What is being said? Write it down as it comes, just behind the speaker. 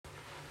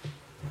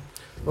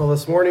Well,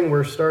 this morning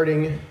we're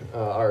starting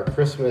our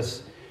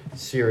Christmas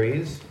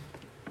series.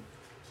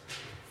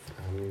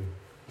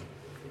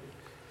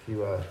 If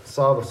you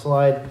saw the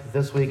slide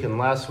this week and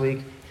last week,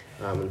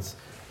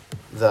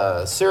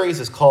 the series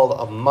is called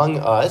Among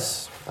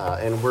Us,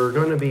 and we're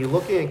going to be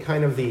looking at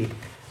kind of the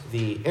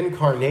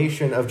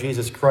incarnation of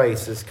Jesus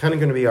Christ. It's kind of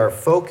going to be our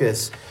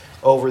focus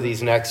over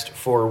these next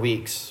 4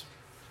 weeks.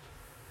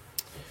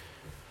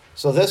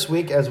 So this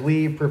week, as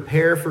we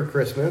prepare for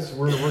Christmas,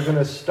 we're going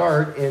to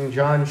start in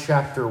John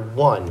chapter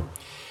 1.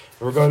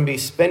 We're going to be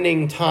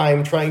spending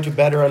time trying to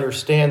better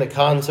understand the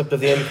concept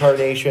of the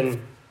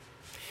incarnation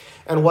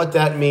and what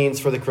that means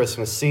for the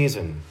Christmas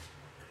season.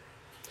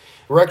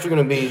 We're actually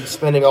going to be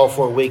spending all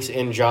 4 weeks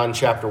in John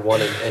chapter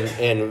 1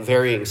 in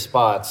varying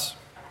spots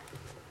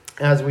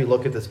as we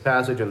look at this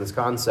passage and this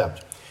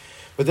concept.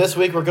 But this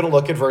week, we're going to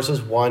look at verses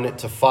 1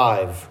 to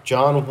 5.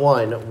 John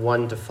 1,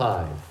 1 to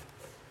 5.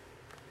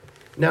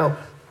 Now,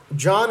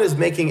 John is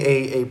making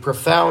a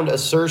profound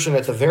assertion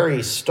at the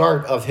very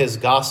start of his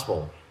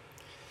gospel.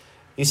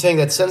 He's saying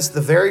that since the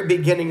very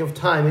beginning of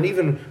time, and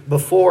even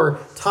before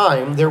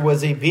time, there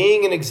was a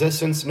being in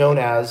existence known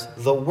as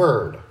the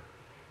Word.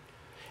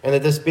 And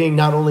that this being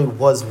not only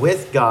was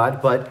with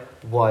God, but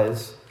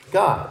was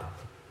God.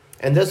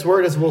 And this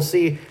Word, as we'll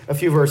see a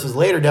few verses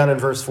later down in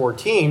verse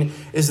 14,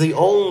 is the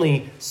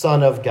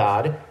Son of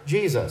God,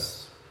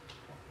 Jesus.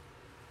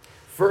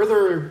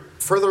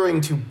 Furthering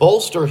to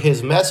bolster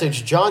his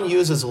message, John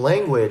uses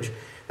language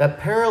that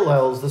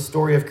parallels the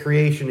story of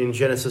creation in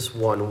Genesis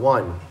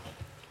 1:1.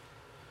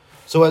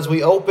 So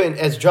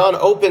as John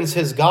opens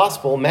his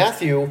gospel,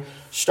 Matthew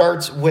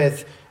starts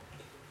with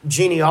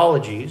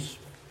genealogies,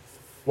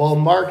 while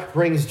Mark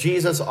brings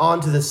Jesus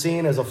onto the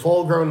scene as a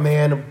full-grown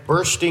man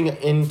bursting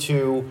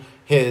into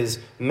his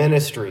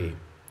ministry.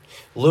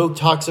 Luke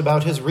talks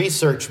about his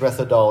research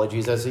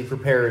methodologies as he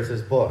prepares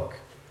his book.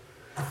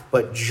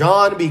 But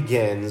John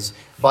begins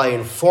by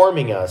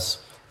informing us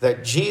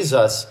that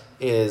Jesus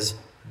is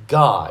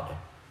God.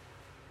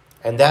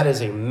 And that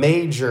is a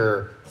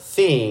major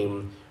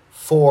theme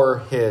for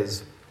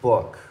his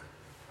book.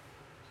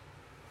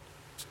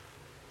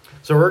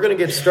 So we're going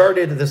to get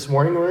started this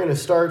morning. We're going to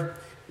start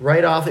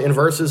right off in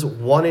verses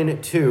 1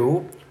 and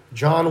 2.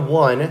 John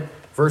 1,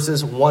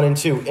 verses 1 and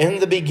 2. In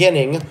the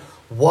beginning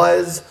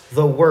was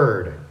the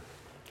Word,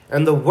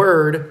 and the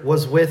Word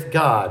was with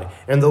God,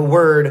 and the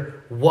Word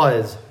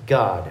was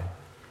God.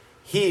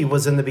 He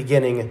was in the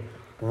beginning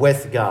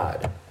with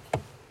God.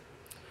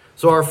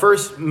 So our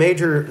first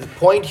major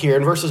point here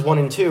in verses 1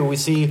 and 2, we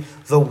see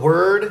the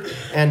Word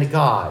and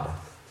God.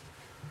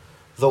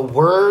 The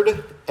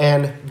Word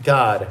and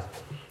God.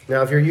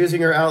 Now, if you're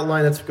using your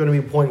outline, that's going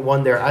to be point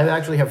 1 there. I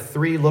actually have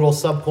 3 little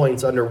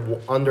subpoints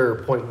under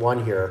point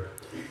 1 here.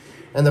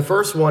 And the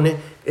first one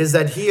is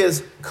that he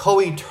is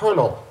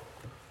co-eternal.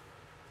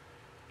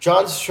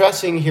 John's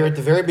stressing here at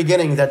the very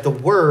beginning that the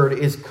Word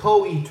is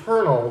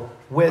co-eternal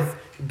with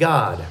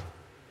God.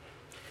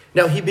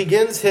 Now, he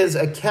begins his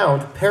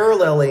account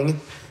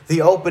paralleling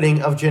the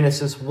opening of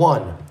Genesis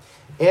 1.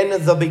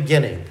 In the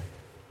beginning.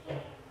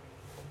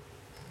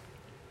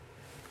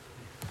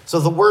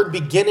 So the word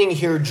beginning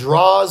here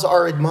draws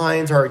our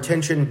minds, our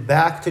attention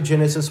back to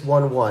Genesis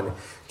 1:1.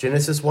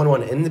 Genesis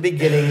 1:1. In the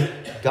beginning,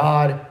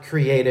 God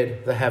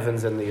created the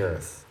heavens and the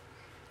earth.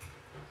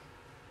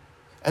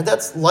 And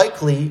that's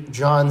likely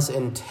John's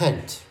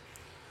intent.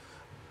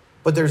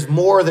 But there's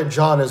more that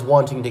John is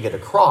wanting to get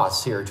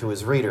across here to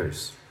his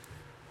readers.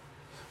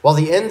 While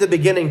the in the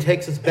beginning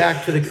takes us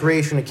back to the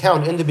creation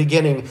account, in the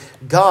beginning,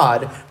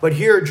 God, but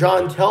here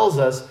John tells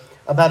us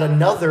about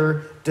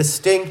another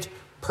distinct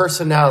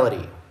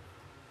personality.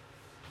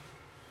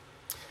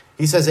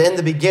 He says, in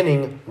the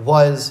beginning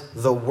was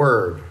the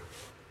Word.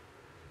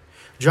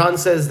 John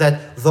says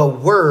that the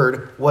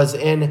Word was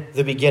in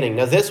the beginning.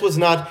 Now, this was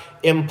not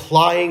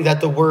implying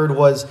that the Word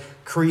was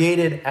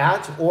created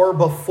at or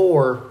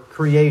before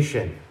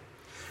creation,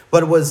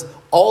 but was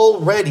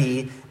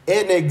already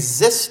in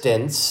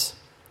existence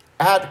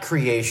at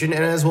creation,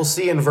 and as we'll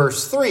see in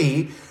verse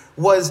 3,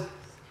 was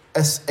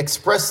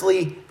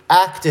expressly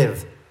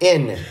active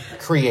in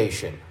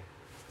creation.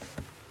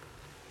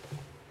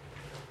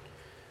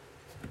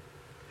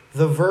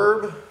 The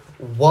verb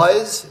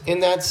was in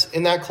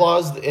that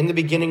clause, in the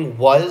beginning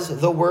was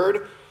the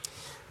Word,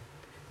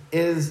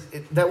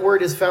 that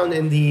word is found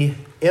in the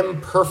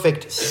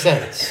imperfect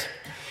sense.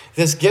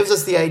 This gives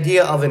us the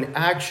idea of an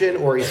action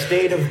or a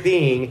state of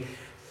being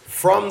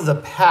from the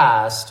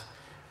past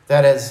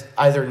that has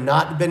either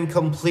not been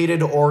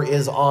completed or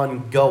is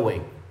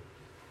ongoing.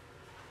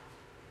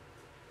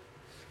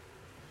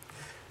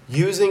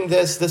 Using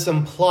this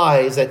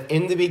implies that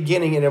in the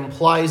beginning it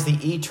implies the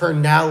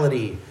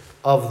eternality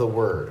of the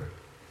Word.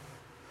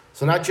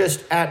 So not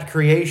just at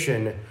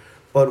creation,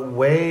 but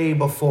way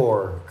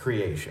before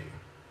creation.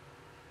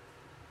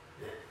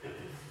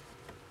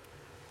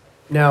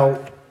 Now,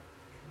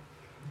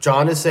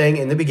 John is saying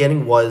in the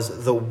beginning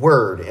was the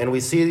Word. And we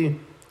see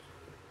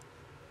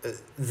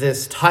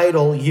this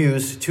title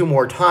used 2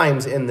 more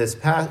times in this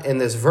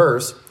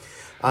verse.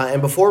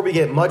 And before we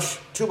get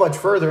too much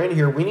further in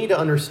here, we need to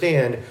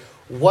understand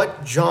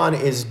what John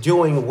is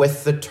doing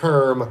with the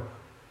term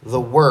the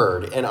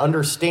Word and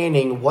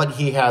understanding what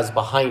he has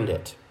behind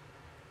it.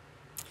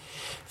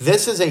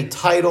 This is a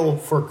title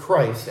for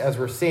Christ, as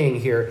we're seeing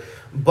here,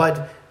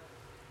 but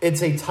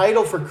it's a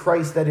title for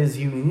Christ that is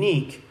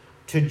unique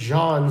to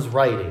John's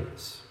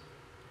writings.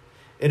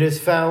 It is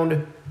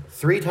found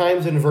 3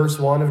 times in verse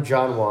 1 of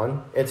John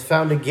 1. It's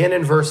found again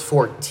in verse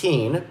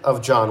 14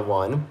 of John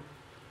 1.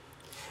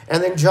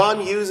 And then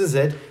John uses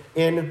it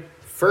in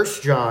 1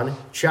 John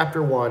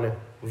chapter 1,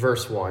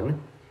 verse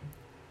 1.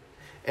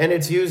 And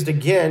it's used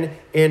again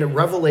in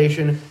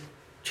Revelation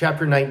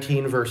chapter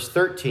 19, verse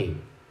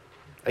 13.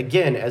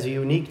 Again, as a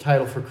unique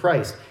title for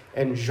Christ.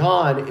 And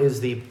John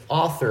is the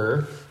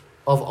author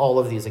of all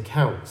of these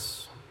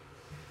accounts.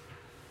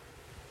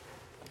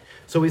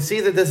 So we see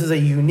that this is a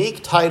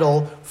unique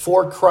title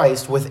for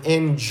Christ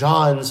within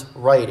John's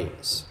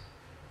writings.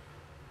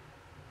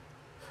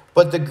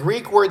 But the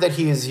Greek word that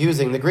he is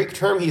using, the Greek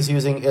term he's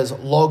using is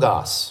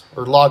logos,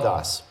 or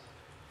logos.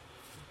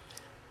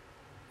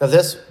 Now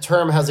this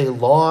term has a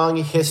long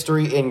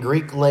history in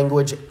Greek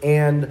language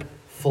and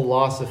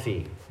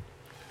philosophy.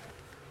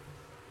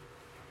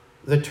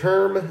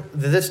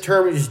 This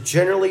term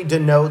generally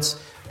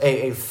denotes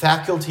a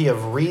faculty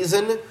of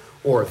reason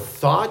or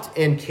thought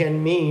and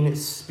can mean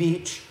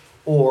speech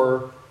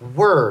or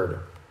word.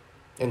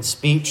 And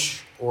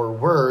speech or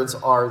words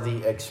are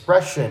the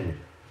expression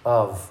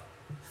of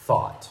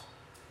thought.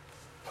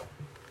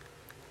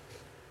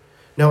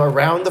 Now,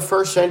 around the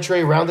first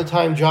century, around the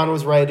time John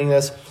was writing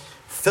this,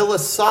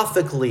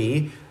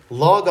 philosophically,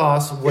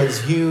 logos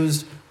was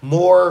used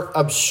more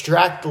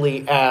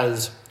abstractly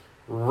as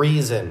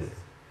reason.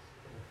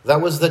 That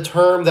was the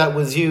term that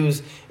was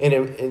used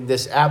in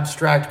this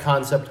abstract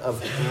concept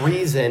of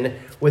reason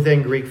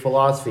within Greek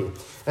philosophy.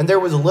 And there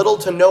was little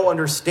to no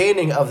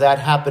understanding of that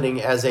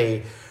happening as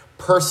a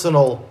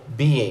personal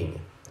being.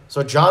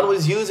 So John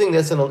was using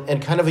this in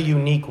kind of a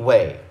unique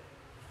way.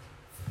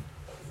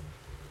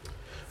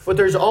 But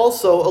there's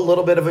also a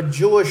little bit of a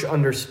Jewish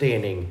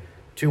understanding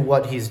to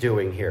what he's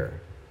doing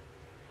here.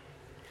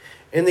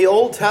 In the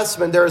Old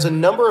Testament, there is a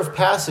number of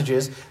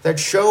passages that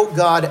show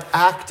God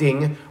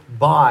acting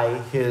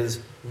by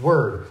his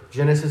word.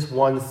 Genesis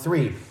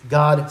 1:3,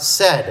 God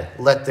said,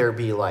 "Let there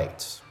be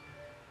light."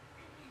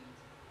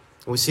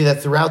 We see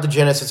that throughout the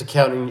Genesis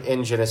account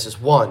in Genesis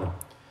 1.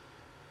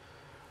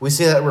 We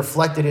see that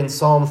reflected in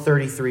Psalm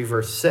 33,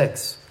 verse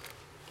 6.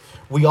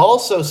 We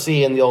also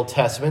see in the Old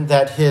Testament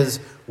that his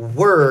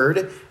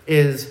word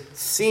is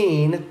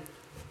seen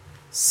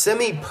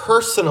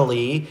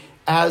semi-personally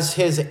as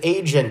his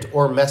agent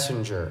or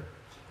messenger.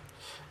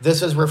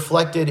 This is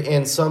reflected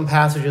in some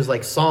passages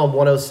like Psalm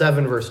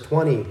 107, verse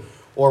 20,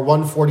 or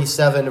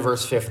 147,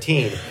 verse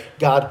 15.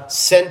 God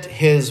sent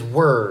his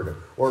word,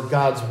 or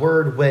God's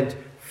word went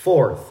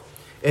forth.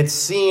 It's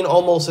seen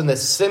almost in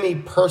this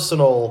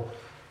semi-personal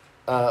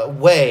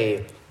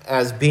way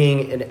as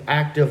being an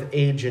active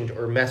agent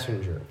or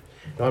messenger.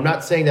 Now, I'm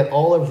not saying that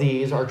all of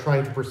these are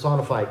trying to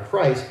personify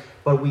Christ,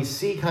 but we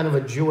see kind of a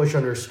Jewish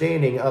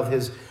understanding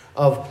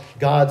of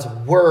God's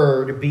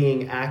word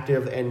being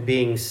active and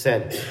being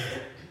sent.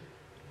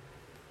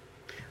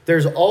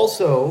 There's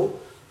also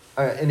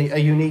a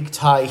unique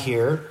tie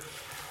here.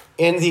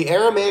 In the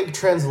Aramaic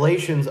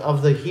translations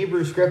of the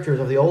Hebrew scriptures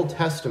of the Old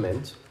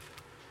Testament,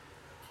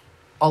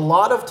 a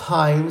lot of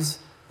times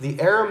the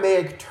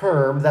Aramaic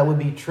term that would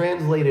be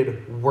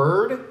translated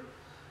word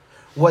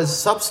was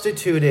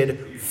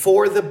substituted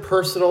for the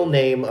personal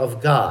name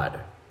of God,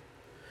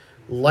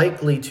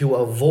 likely to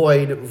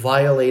avoid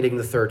violating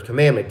the third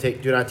commandment.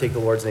 Do not take the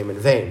Lord's name in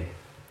vain.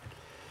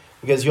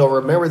 Because you'll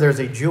remember there's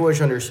a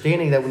Jewish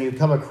understanding that when you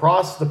come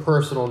across the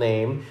personal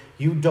name,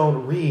 you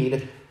don't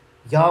read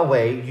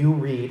Yahweh, you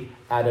read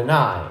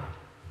Adonai.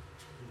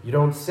 You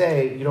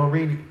don't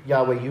read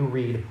Yahweh, you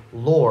read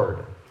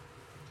Lord.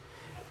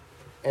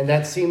 And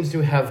that seems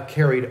to have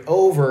carried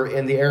over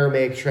in the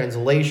Aramaic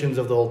translations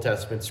of the Old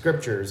Testament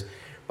scriptures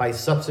by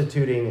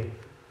substituting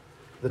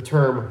the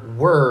term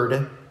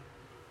word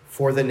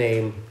for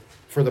the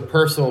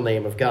personal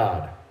name of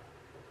God.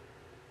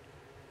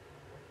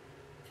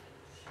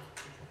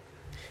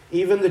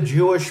 Even the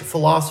Jewish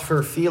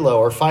philosopher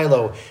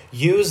Philo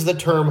used the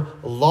term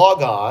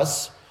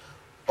logos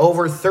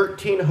over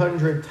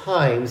 1,300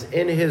 times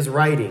in his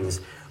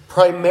writings,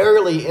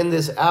 primarily in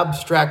this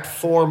abstract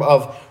form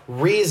of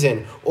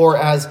reason or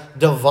as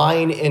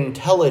divine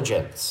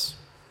intelligence.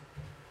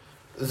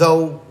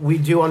 Though we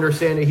do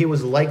understand that he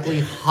was likely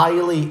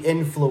highly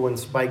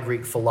influenced by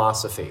Greek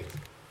philosophy.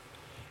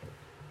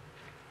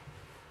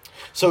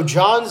 So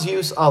John's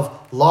use of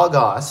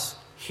logos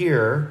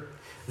here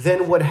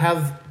then would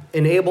have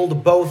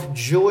enabled both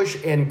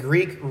Jewish and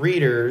Greek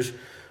readers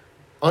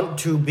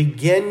to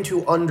begin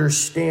to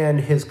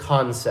understand his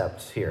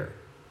concepts here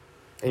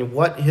and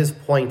what his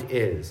point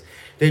is.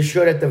 They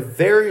should at the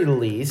very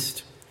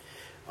least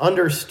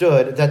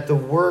understood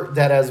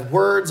that as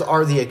words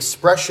are the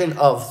expression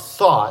of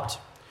thought,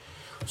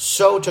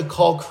 so to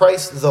call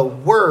Christ the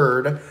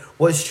Word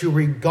was to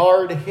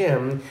regard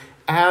him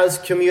as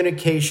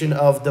communication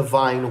of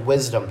divine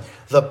wisdom,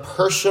 the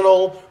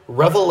personal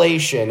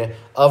revelation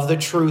of the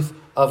truth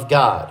of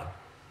God.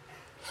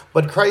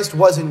 But Christ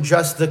wasn't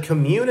just the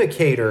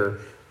communicator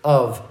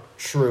of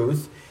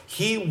truth.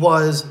 He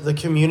was the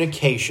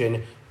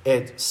communication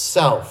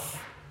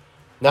itself.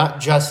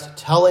 Not just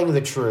telling the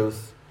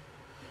truth,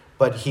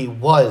 but he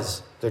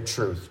was the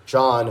truth.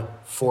 John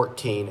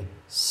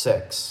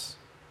 14:6.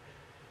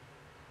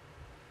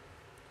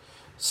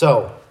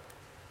 So,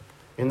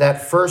 in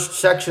that first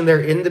section there,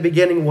 in the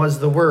beginning was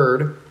the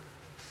Word,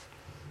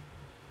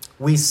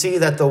 we see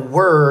that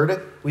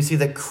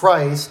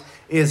Christ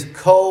is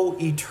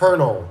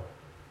co-eternal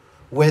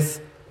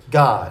with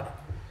God,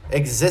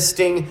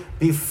 existing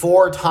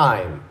before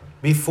time,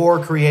 before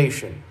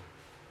creation.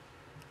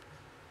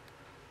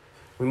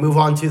 We move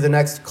on to the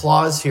next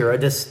clause here, a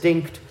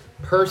distinct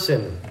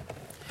person.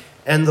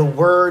 And the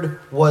Word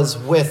was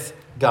with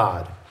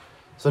God.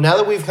 So now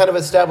that we've kind of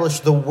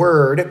established the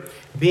Word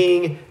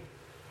being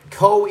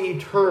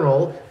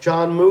co-eternal,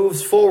 John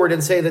moves forward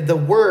and say that the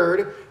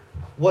Word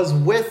was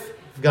with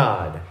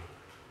God.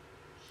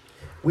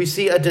 We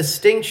see a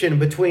distinction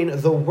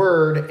between the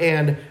Word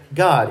and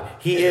God.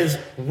 He is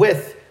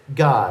with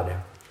God.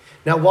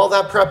 Now, while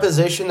that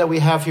preposition that we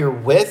have here,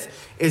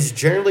 with, is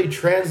generally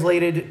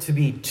translated to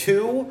be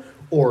to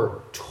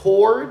or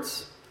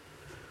towards,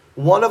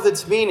 one of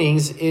its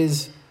meanings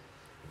is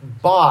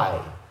by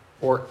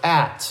or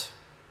at,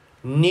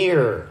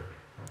 near,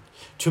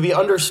 to be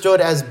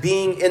understood as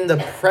being in the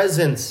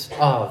presence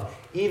of,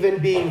 even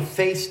being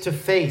face to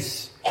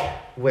face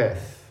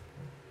with.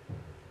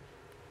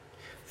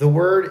 The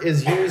word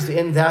is used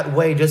in that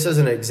way, just as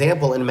an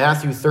example, in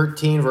Matthew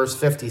 13, verse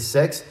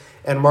 56,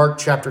 and Mark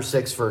chapter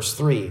 6, verse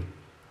 3.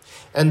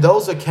 And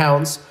those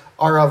accounts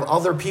are of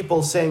other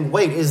people saying,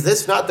 wait, is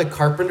this not the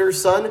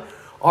carpenter's son?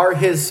 Are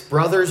his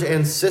brothers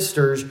and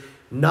sisters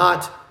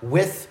not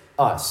with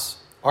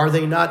us? Are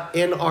they not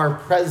in our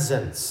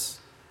presence?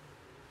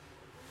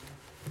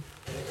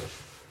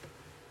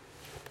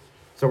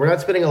 So we're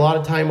not spending a lot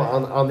of time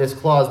on this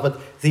clause,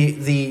 but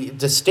the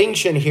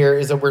distinction here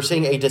is that we're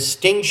seeing a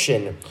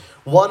distinction,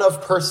 one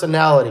of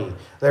personality.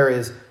 There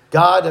is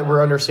God that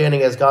we're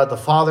understanding as God the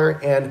Father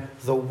and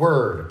the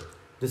Word,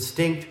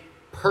 distinct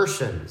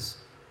persons.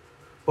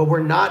 But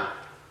we're not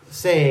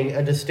saying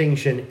a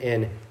distinction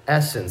in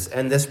essence.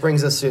 And this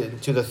brings us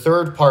to the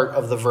third part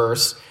of the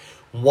verse,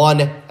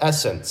 one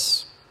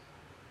essence.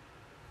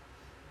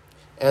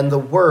 And the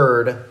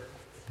Word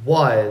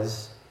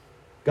was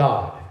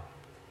God.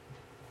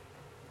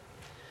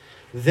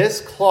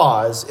 This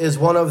clause is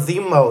one of the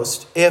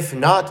most, if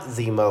not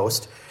the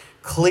most,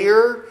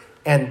 clear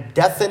and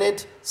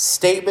definite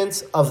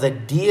statements of the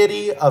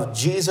deity of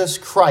Jesus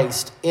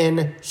Christ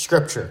in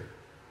Scripture.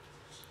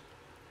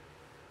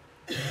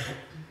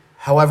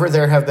 However,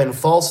 there have been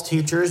false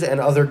teachers and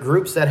other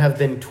groups that have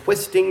been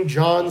twisting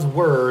John's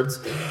words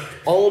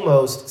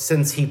almost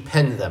since he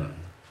penned them.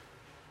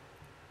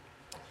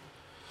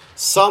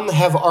 Some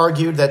have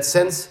argued that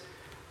since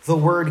the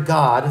word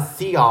God,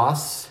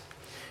 theos,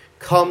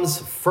 comes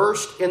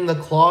first in the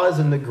clause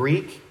in the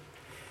Greek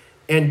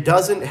and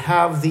doesn't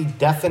have the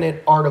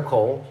definite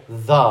article,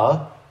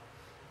 the,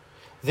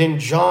 then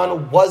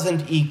John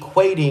wasn't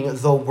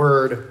equating the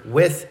word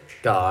with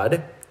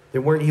God. He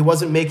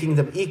wasn't making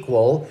them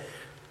equal.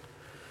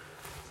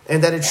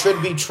 And that it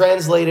should be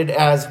translated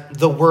as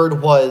the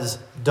word was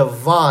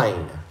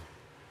divine.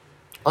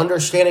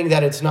 Understanding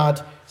that it's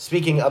not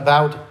speaking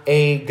about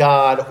a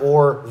God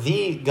or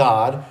the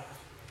God,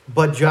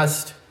 but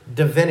just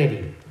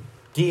divinity,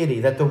 deity,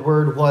 that the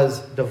word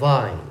was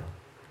divine.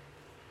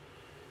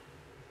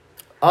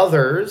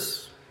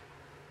 Others,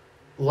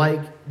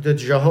 like the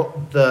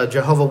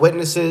Jehovah's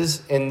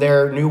Witnesses in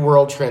their New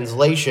World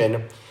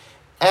Translation,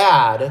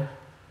 add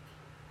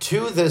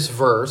to this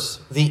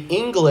verse the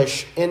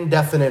English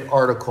indefinite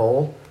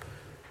article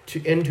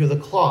into the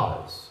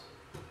clause.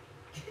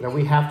 Now,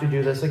 we have to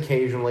do this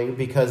occasionally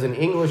because in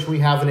English we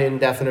have an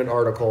indefinite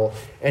article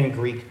and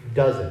Greek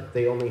doesn't.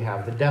 They only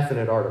have the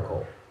definite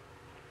article.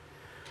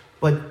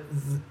 But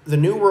the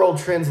New World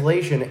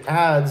Translation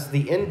adds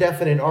the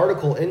indefinite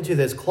article into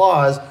this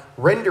clause,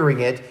 rendering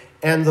it,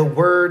 and the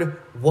word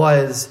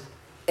was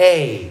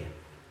a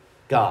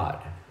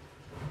God.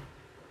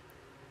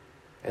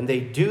 And they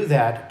do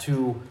that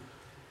to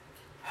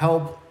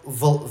help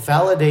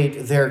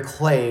validate their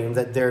claim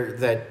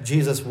that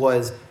Jesus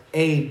was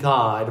a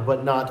God,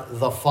 but not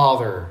the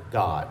Father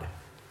God.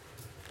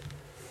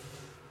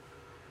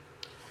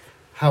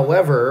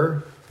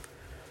 However,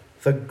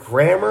 the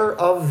grammar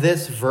of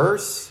this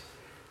verse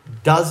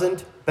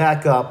doesn't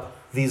back up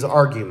these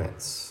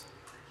arguments.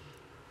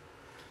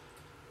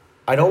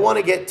 I don't want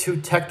to get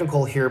too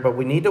technical here, but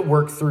we need to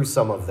work through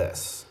some of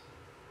this.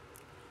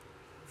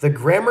 The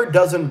grammar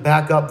doesn't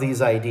back up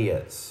these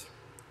ideas.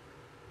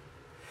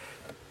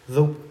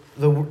 The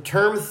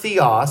term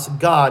theos,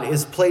 God,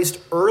 is placed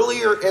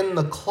earlier in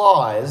the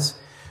clause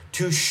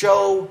to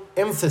show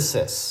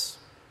emphasis.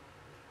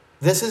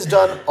 This is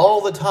done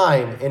all the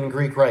time in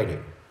Greek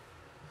writing.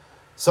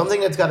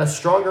 something that's got a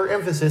stronger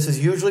emphasis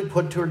is usually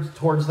put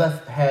towards the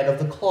head of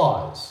the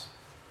clause,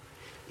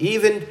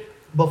 even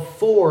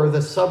before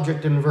the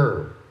subject and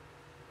verb.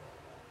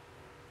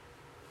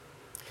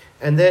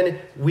 And then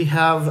we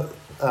have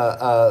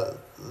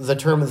the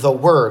term the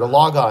word,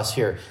 logos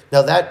here.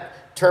 Now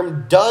that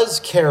term does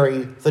carry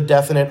the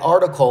definite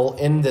article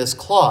in this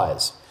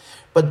clause,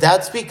 but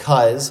that's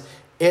because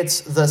it's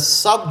the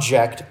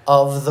subject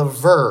of the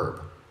verb,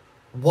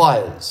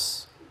 was.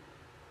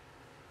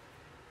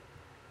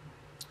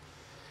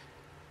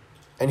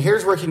 And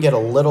here's where it can get a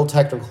little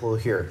technical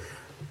here.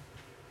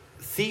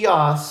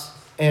 Theos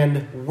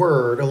and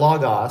word,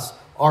 logos,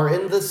 are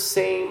in the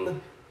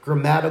same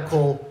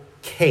grammatical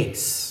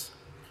case.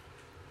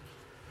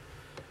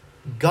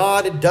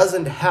 God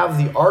doesn't have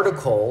the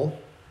article,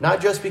 not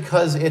just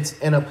because it's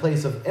in a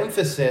place of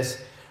emphasis,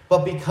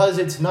 but because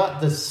it's not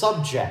the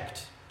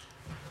subject.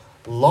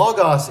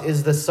 Logos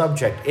is the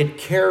subject. It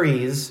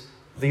carries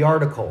the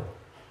article.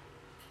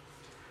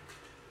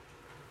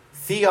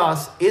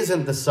 Theos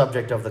isn't the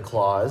subject of the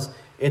clause.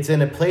 It's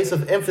in a place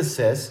of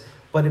emphasis,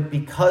 but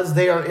because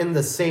they are in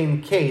the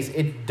same case,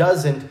 it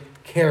doesn't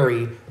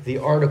carry the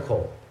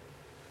article.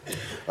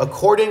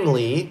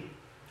 Accordingly,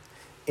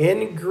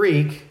 in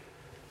Greek,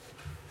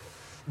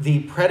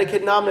 the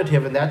predicate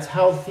nominative, and that's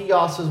how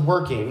theos is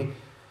working,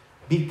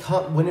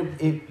 when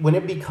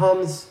it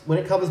comes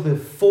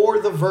before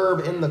the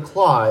verb in the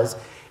clause,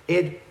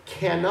 it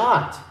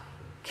cannot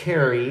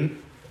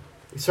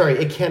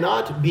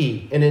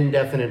be an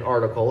indefinite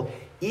article,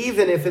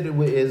 even if it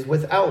is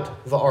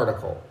without the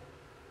article.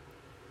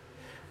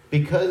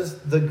 Because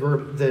the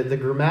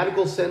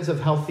grammatical sense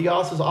of how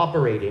theos is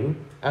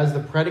operating as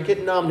the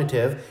predicate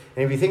nominative,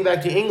 and if you think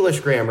back to English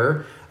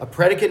grammar, a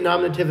predicate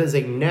nominative is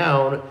a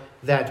noun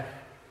that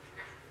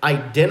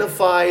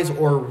identifies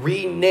or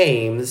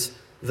renames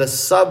the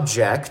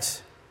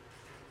subject.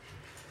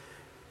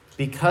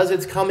 Because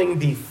it's coming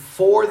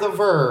before the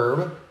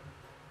verb,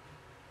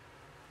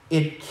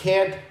 it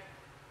can't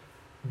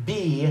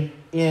be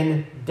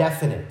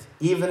indefinite,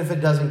 even if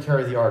it doesn't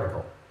carry the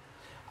article.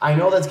 I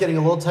know that's getting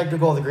a little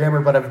technical with the grammar,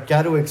 but I've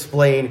got to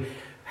explain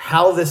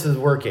how this is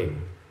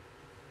working.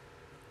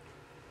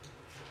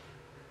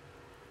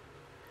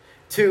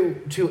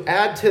 To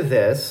add to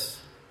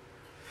this,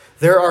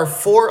 there are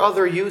 4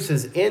 other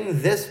uses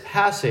in this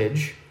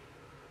passage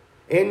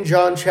in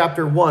John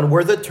chapter 1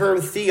 where the term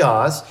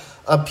theos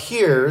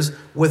appears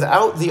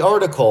without the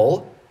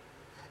article,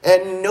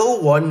 and no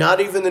one,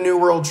 not even the New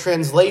World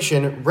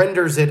Translation,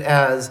 renders it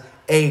as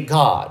a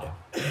god.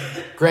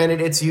 Granted,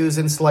 it's used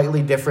in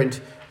slightly different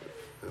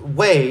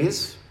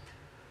ways,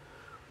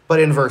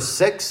 but in verse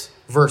 6,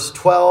 verse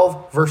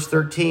 12, verse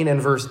 13,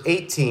 and verse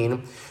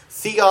 18,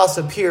 theos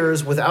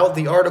appears without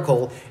the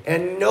article,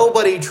 and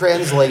nobody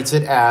translates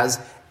it as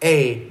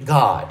a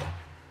god.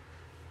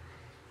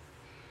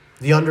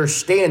 The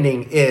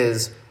understanding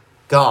is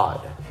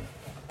God.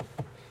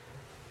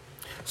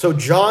 So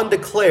John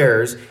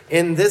declares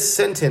in this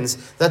sentence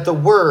that the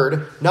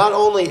Word not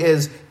only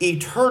is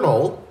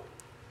eternal,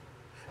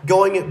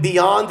 going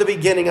beyond the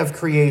beginning of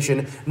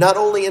creation, was not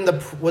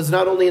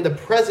only in the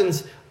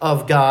presence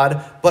of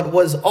God, but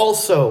was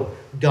also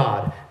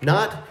God.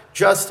 Not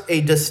just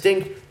a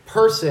distinct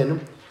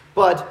person,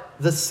 but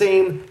the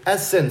same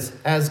essence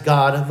as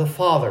God the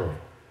Father.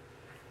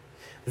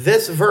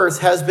 This verse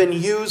has been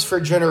used for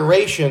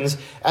generations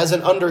as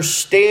an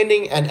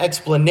understanding and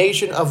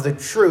explanation of the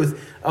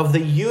truth of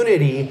the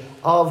unity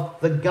of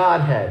the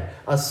Godhead,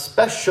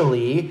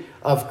 especially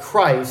of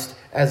Christ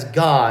as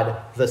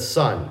God the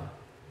Son.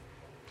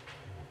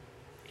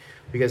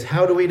 Because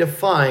how do we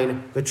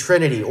define the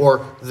Trinity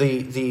or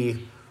the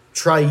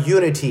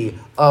triunity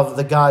of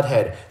the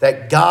Godhead?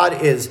 That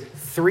God is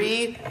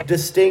 3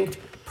 distinct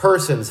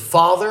persons,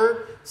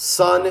 Father,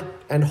 Son,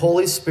 and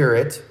Holy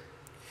Spirit.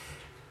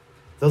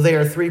 Though they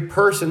are 3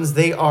 persons,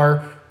 they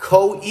are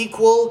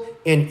co-equal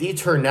in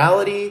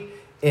eternality,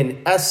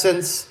 in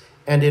essence,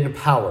 and in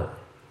power.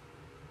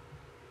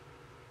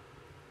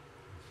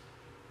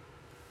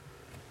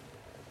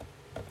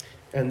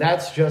 And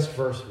that's just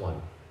verse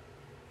 1.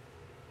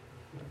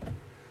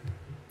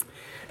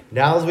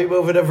 Now as we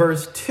move into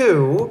verse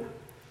 2,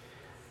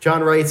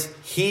 John writes,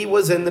 "He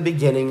was in the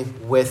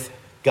beginning with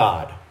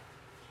God."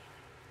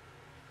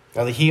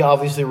 Now the he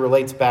obviously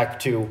relates back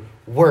to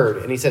Word,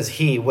 and he says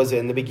he was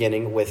in the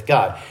beginning with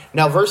God.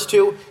 Now verse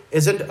 2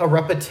 isn't a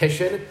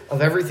repetition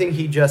of everything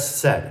he just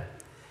said.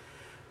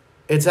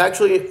 It's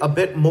actually a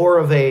bit more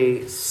of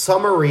a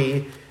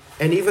summary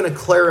and even a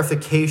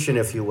clarification,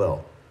 if you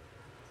will.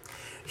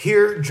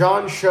 Here,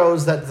 John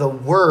shows that the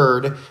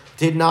Word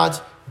did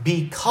not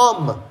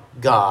become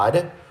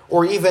God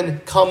or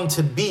even come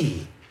to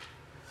be,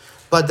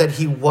 but that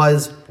he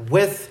was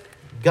with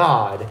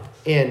God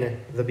in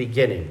the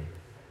beginning.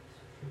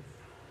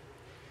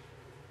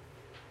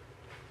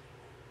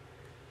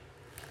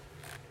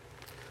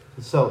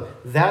 So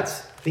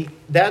that's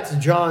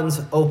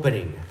John's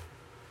opening.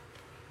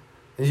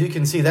 As you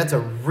can see, that's a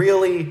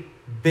really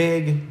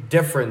big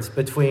difference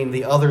between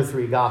the other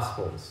 3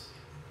 Gospels.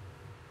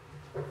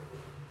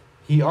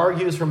 He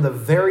argues from the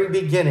very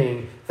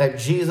beginning that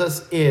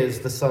Jesus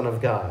is the Son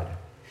of God.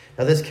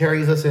 Now this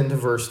carries us into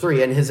verse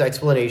 3, and his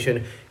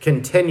explanation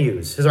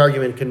continues. His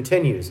argument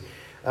continues.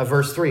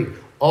 Verse 3,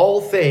 all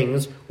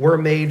things were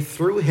made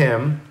through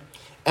him,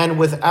 and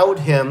without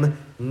him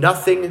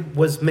nothing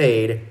was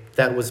made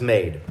that was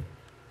made.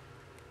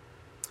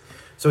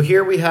 So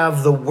here we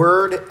have the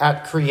Word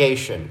at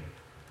creation.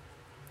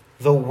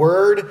 The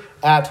Word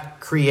at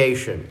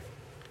creation.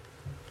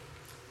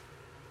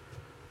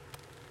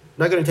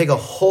 I'm not going to take a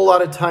whole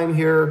lot of time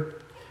here.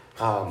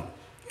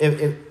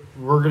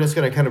 We're just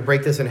going to kind of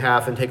break this in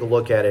half and take a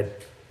look at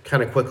it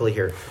kind of quickly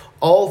here.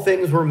 All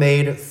things were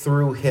made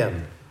through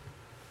him.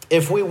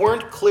 If we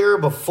weren't clear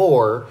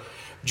before,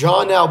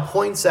 John now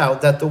points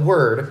out that the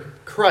Word,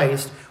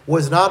 Christ,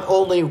 was not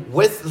only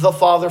with the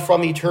Father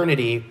from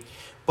eternity,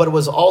 but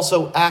was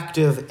also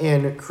active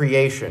in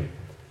creation.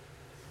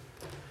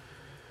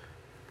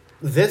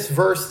 This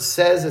verse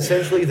says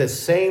essentially the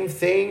same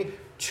thing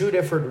two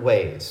different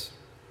ways.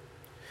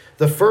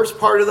 The first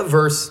part of the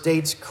verse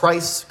states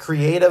Christ's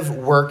creative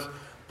work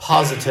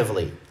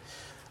positively.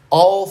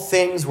 All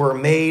things were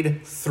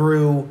made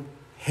through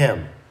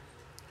him.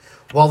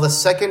 While the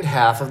second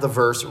half of the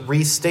verse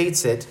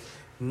restates it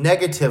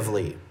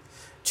negatively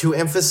to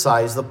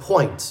emphasize the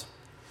point.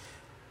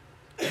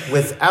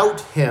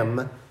 Without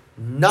him,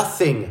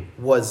 nothing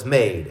was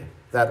made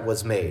that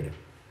was made.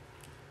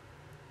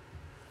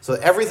 So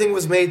everything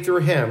was made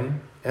through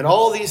him, and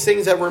all these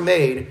things that were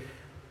made,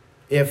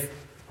 if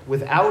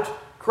without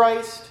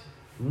Christ,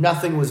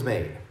 nothing was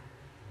made.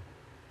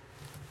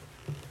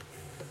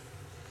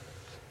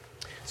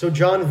 So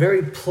John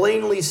very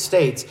plainly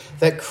states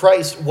that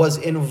Christ was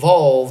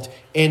involved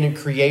in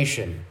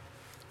creation.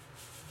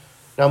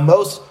 Now,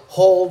 most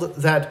hold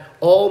that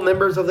all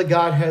members of the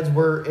Godhead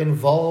were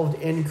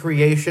involved in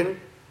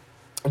creation.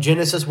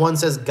 Genesis 1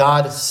 says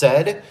God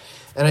said,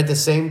 and at the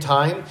same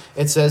time,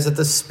 it says that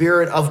the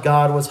Spirit of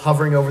God was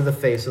hovering over the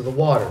face of the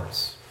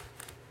waters.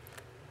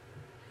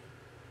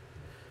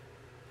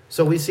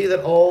 So we see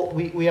that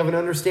we have an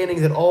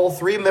understanding that all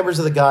three members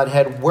of the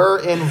Godhead were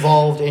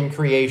involved in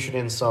creation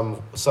in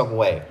some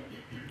way.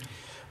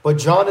 But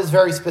John is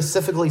very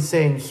specifically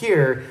saying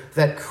here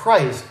that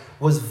Christ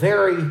was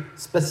very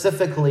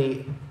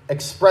specifically,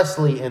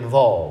 expressly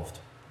involved.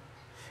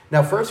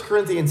 Now, 1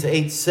 Corinthians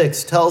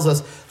 8:6 tells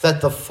us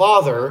that the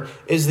Father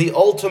is the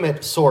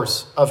ultimate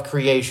source of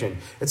creation.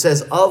 It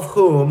says, of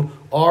whom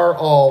are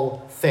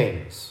all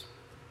things.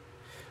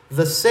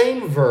 The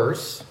same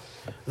verse,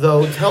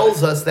 though,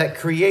 tells us that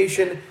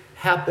creation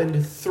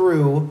happened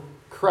through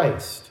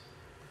Christ.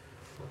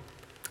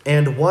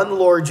 And one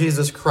Lord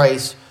Jesus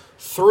Christ,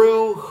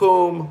 through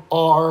whom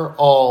are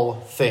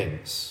all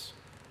things.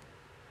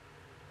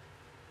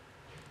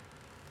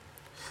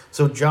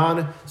 So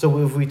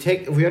if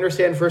we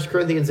understand 1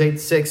 Corinthians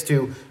 8:6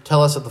 to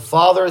tell us that the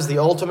Father is the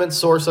ultimate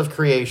source of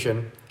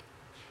creation,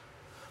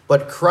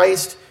 but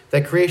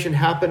that creation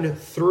happened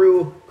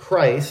through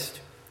Christ,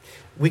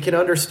 we can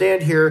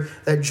understand here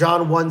that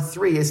John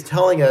 1:3 is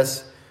telling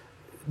us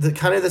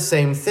the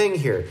same thing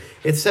here.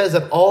 It says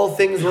that all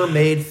things were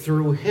made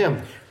through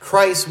him.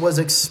 Christ was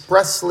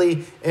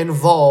expressly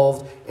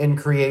involved in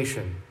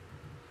creation.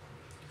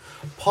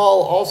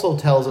 Paul also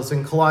tells us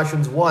in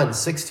Colossians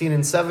 1:16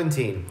 and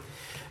 17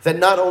 that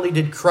not only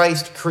did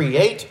Christ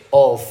create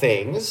all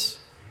things,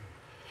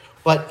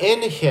 but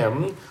in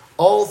him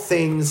all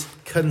things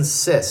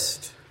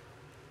consist.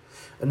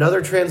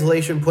 Another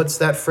translation puts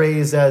that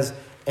phrase as,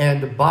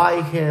 and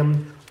by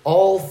him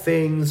all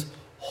things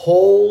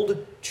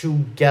hold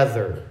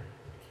together.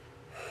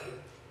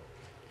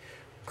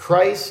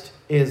 Christ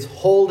is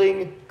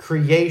holding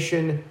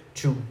creation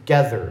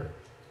together.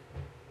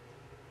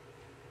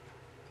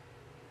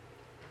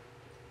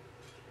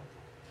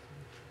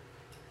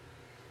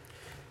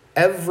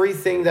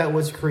 Everything that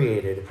was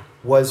created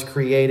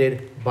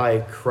by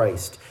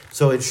Christ.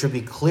 So it should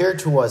be clear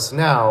to us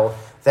now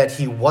that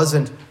he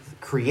wasn't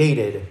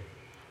created,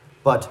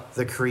 but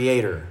the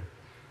creator.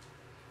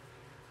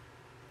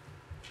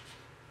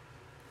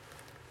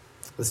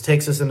 This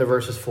takes us into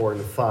verses 4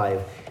 and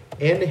 5.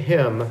 In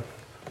him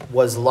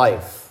was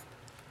life,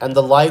 and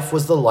the life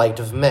was the light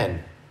of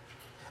men.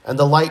 And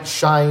the light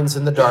shines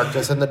in the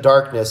darkness, and the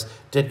darkness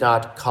did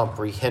not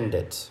comprehend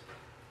it.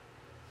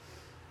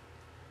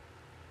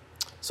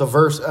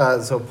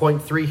 So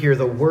point 3 here,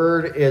 the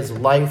word is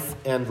life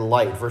and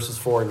light, verses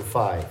 4 and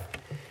 5.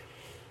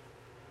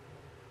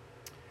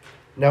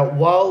 Now,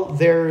 while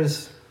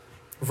verse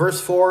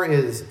 4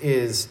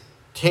 is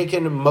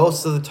taken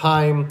most of the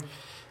time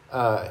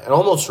and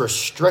almost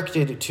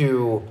restricted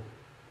to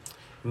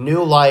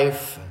new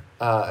life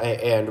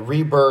and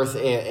rebirth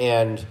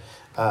and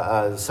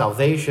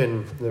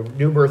salvation, the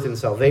new birth and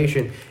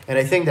salvation, and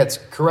I think that's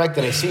correct,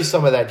 and I see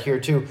some of that here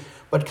too.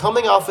 But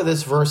coming off of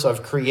this verse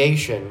of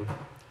creation,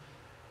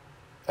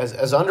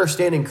 as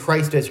understanding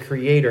Christ as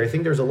creator, I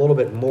think there's a little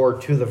bit more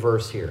to the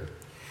verse here.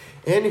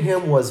 In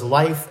him was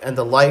life, and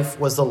the life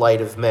was the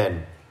light of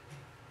men.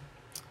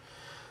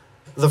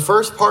 The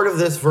first part of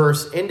this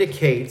verse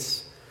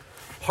indicates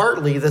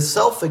partly the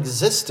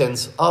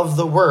self-existence of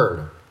the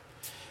Word,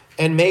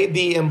 and may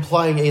be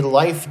implying a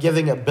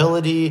life-giving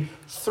ability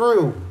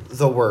through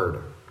the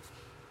Word.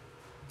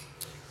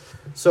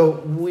 So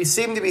we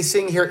seem to be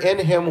seeing here,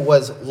 in him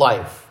was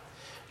life.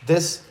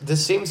 This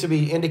seems to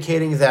be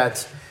indicating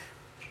that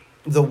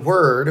the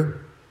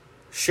Word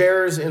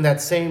shares in that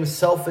same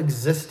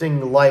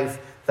self-existing life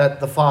that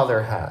the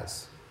Father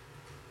has.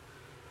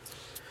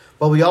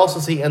 But we also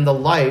see, and the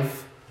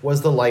life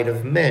was the light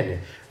of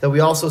men. That we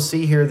also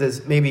see here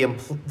this maybe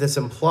this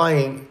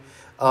implying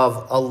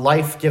of a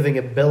life-giving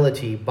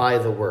ability by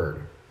the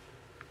Word.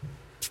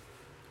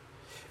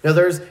 Now,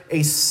 there's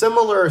a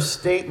similar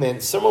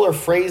statement, similar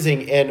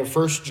phrasing in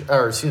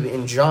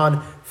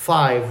John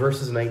 5,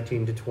 verses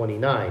 19 to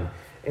 29.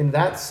 In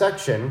that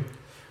section,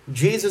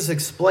 Jesus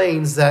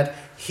explains that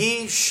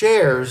he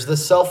shares the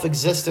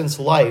self-existent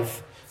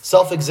life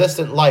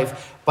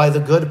by the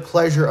good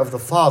pleasure of the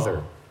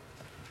Father.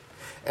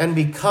 And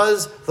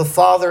because the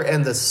Father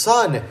and the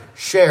Son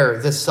share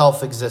this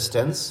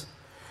self-existence,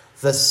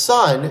 the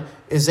Son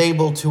is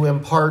able to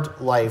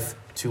impart life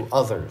to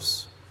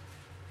others.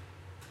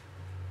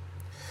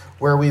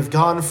 Where we've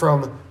gone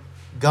from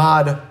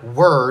God,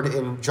 Word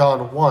in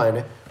John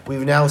 1, we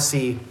now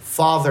see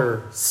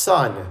Father,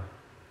 Son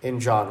in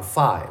John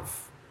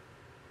 5.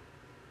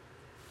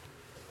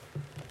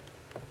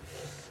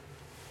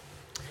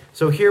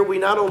 So here we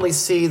not only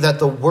see that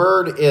the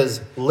Word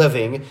is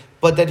living,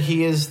 but that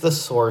he is the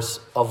source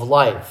of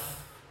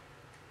life.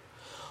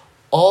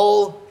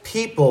 All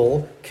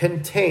people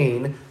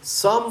contain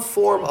some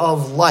form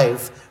of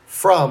life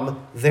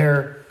from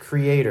their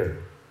Creator.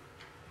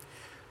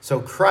 So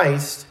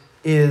Christ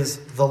is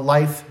the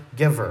life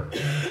giver.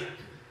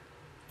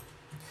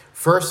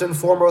 First and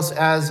foremost,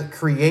 as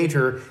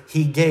Creator,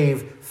 he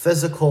gave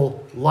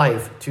physical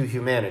life to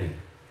humanity.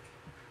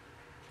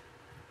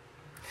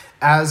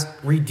 As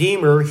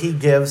Redeemer, he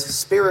gives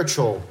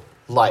spiritual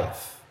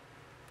life.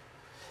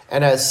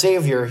 And as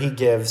Savior, he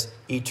gives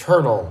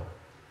eternal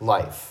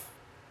life.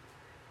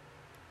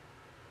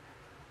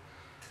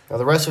 Now,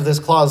 the rest of this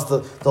clause,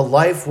 the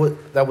life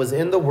that was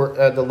in the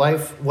Word, the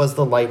life was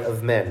the light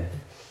of men.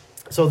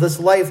 So this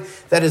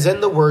life that is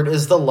in the Word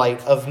is the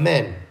light of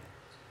men.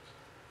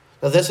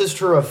 Now, this is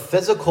true of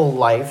physical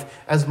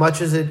life as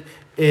much as it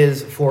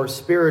is for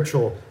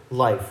spiritual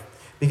life.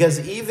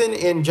 Because even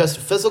in just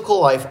physical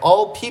life,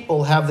 all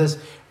people have this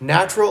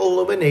natural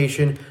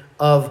illumination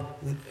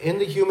in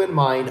the human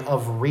mind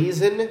of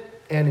reason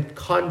and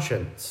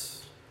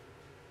conscience.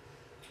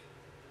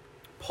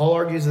 Paul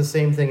argues the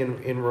same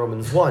thing in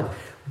Romans 1.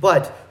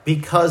 But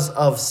because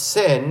of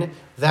sin,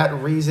 that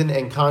reason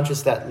and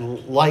conscience, that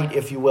light,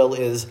 if you will,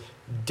 is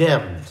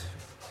dimmed.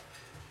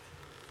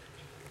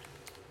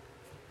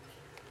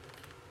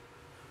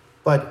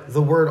 But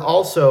the Word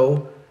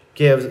also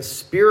gives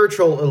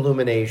spiritual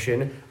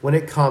illumination when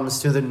it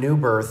comes to the new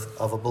birth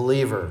of a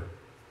believer.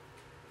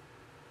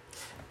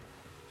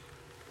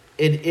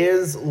 It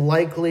is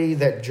likely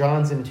that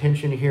John's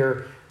intention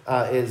here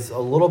is a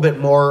little bit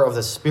more of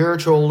the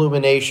spiritual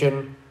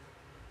illumination,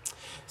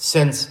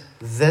 since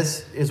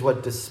this is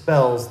what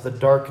dispels the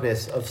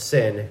darkness of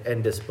sin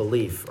and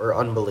disbelief or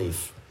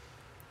unbelief.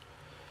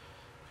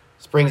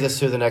 This brings us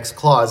to the next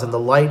clause, and the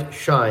light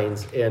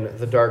shines in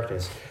the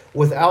darkness.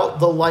 Without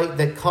the light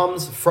that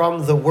comes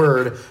from the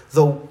Word,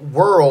 the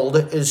world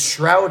is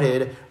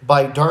shrouded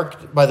by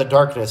the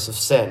darkness of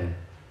sin.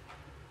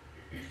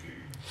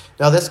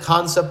 Now, this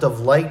concept of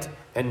light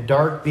and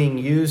dark being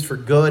used for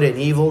good and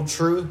evil,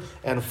 truth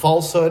and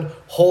falsehood,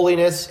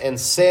 holiness and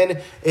sin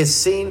is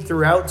seen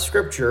throughout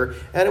Scripture,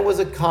 and it was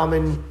a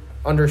common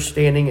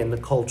understanding in the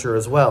culture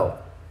as well.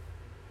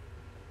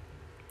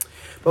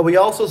 But we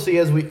also see,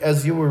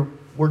 as you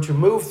were to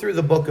move through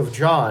the book of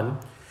John,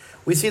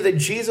 we see that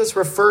Jesus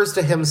refers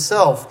to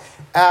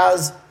himself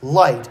as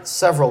light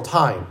several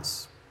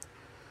times.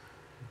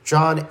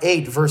 John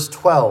 8, verse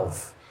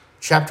 12,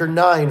 chapter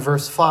 9,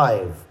 verse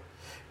 5,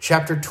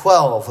 chapter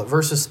 12,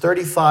 verses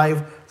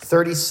 35,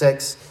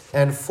 36,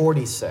 and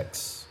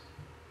 46.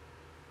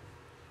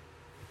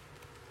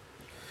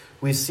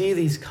 We see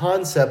these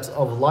concepts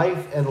of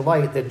life and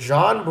light that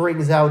John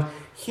brings out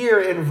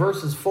here in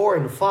verses 4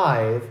 and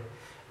 5,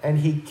 and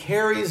he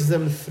carries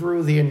them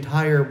through the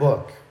entire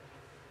book.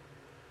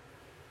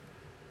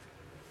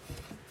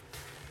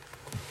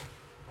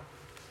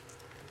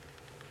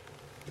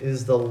 It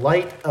is the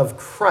light of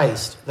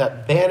Christ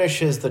that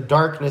banishes the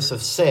darkness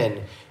of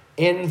sin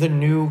in the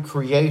new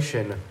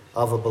creation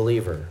of a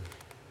believer.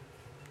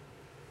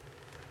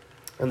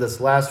 And this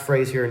last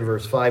phrase here in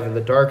verse 5, and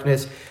the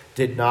darkness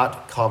did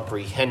not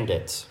comprehend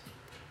it.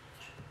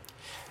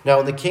 Now,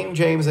 in the King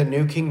James and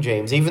New King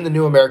James, even the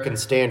New American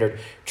Standard,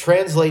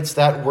 translates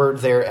that word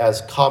there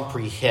as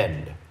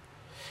comprehend. And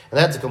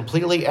that's a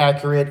completely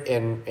accurate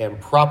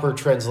and proper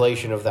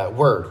translation of that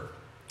word,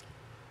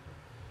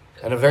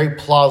 and a very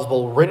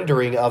plausible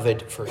rendering of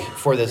it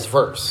for this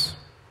verse.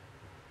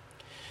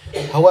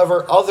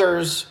 However,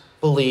 others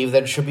believe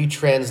that it should be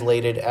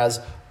translated as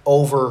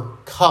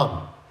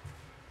overcome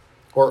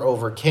or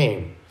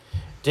overcame,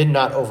 did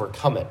not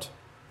overcome it.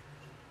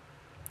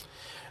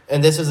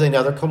 And this is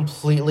another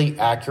completely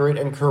accurate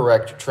and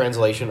correct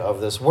translation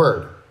of this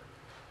word.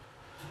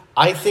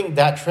 I think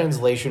that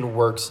translation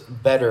works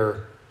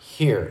better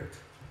here,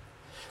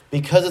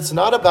 because it's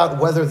not about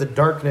whether the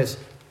darkness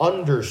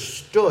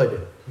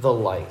understood the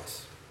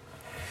light,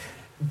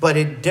 but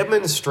it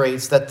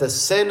demonstrates that the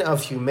sin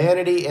of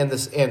humanity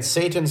and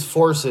Satan's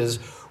forces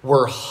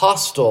were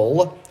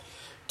hostile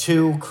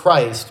to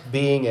Christ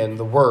being in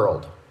the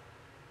world.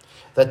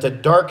 That the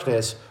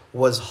darkness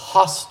was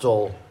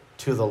hostile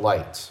to the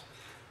light.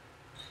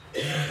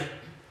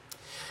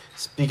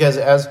 Because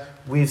as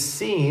we've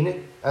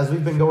seen, as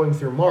we've been going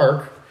through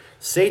Mark,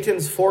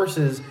 Satan's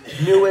forces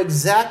knew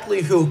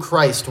exactly who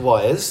Christ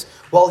was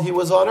while he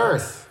was on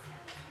earth.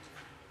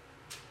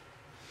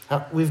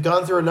 We've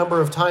gone through a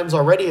number of times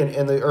already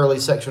in the early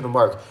section of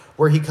Mark,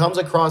 where he comes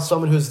across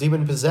someone who's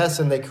demon-possessed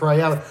and they cry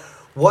out,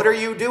 "What are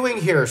you doing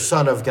here,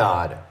 Son of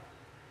God?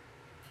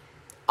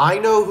 I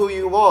know who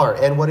you are."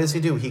 And what does he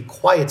do? He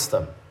quiets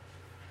them.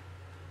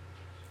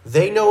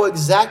 They know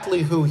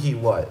exactly who he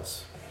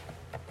was.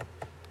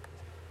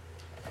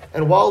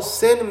 And while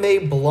sin may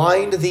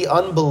blind the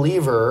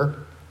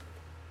unbeliever,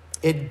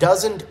 it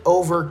doesn't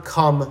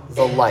overcome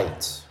the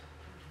light.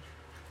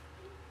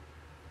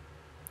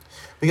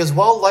 Because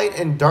while light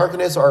and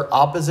darkness are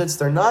opposites,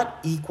 they're not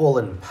equal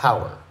in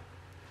power.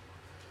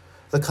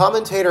 The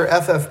commentator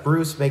F.F.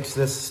 Bruce makes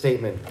this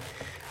statement: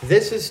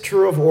 "This is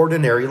true of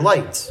ordinary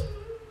light.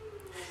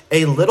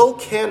 A little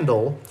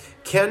candle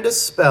can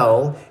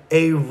dispel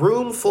a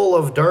room full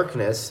of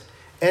darkness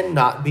and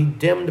not be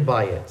dimmed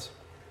by it.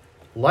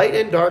 Light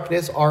and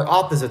darkness are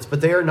opposites,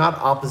 but they are not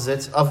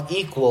opposites of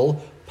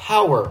equal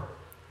power.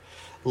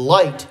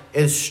 Light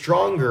is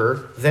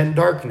stronger than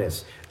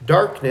darkness.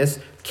 Darkness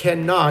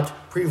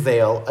cannot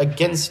prevail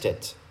against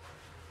it.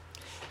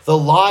 The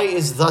lie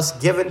is thus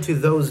given to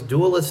those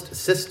dualist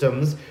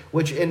systems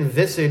which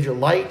envisage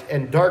light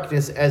and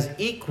darkness as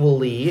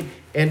equally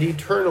and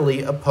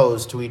eternally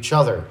opposed to each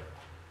other."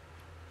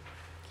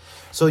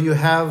 So you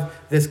have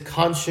this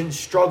constant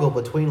struggle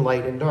between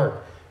light and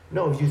dark.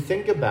 No, if you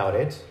think about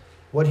it,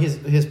 what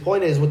his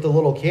point is with the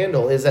little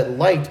candle is that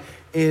light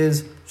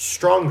is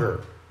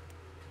stronger.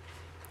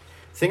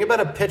 Think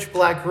about a pitch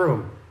black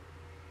room,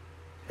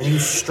 and you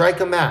strike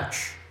a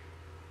match.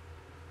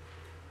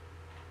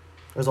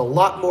 There's a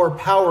lot more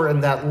power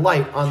in that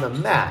light on the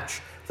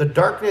match. The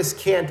darkness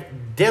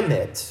can't dim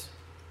it.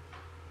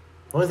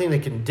 The only thing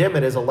that can dim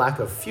it is a lack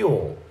of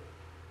fuel.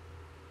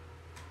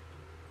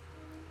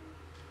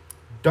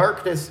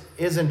 Darkness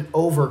isn't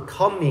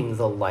overcoming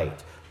the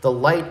light. The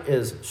light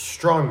is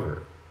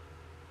stronger.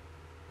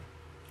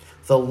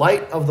 The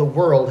light of the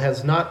world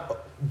has not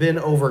been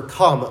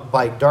overcome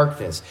by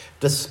darkness,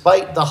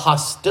 despite the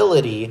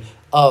hostility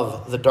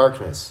of the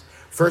darkness.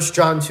 1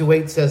 John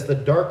 2:8 says, "The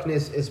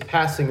darkness is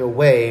passing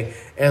away,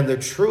 and the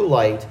true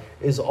light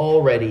is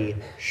already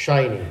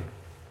shining."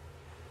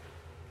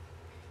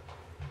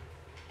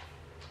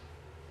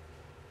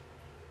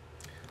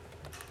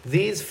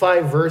 These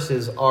 5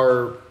 verses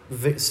are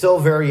still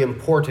very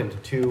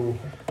important to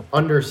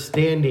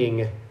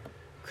understanding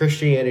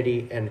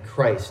Christianity and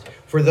Christ.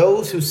 For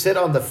those who sit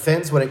on the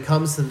fence when it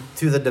comes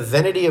to the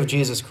divinity of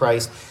Jesus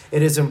Christ,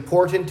 it is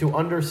important to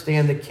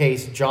understand the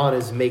case John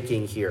is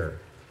making here.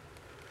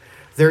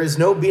 There is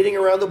no beating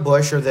around the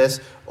bush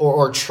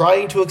or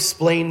trying to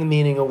explain the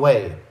meaning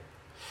away.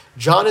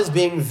 John is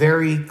being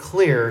very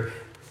clear,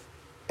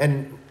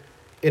 and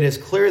it is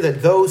clear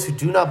that those who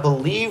do not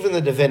believe in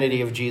the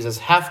divinity of Jesus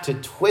have to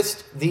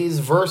twist these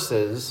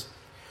verses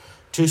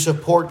to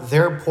support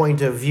their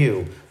point of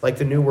view, like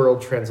the New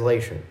World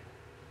Translation.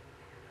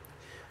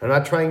 I'm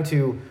not trying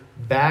to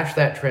bash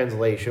that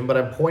translation, but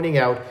I'm pointing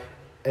out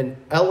an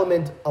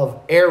element of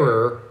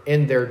error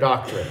in their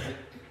doctrine.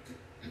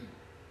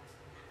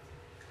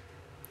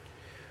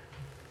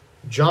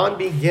 John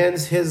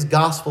begins his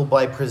gospel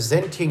by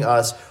presenting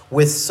us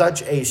with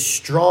such a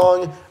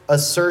strong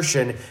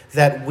assertion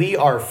that we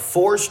are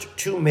forced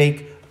to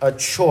make a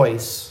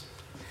choice.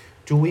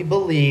 Do we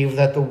believe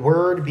that the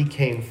Word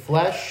became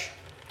flesh,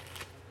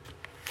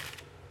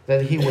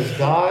 that he was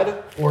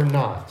God, or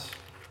not?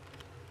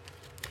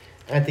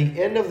 At the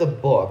end of the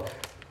book,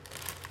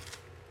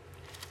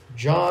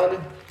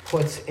 John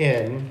puts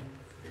in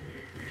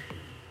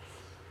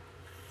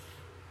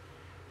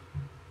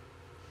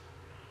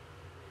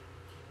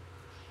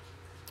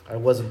I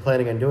wasn't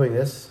planning on doing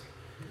this.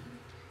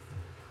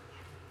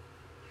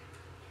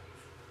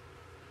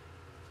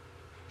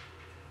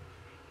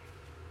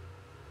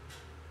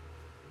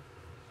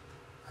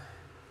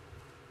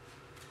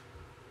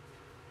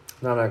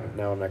 Now I'm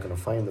not going to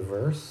find the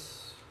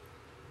verse.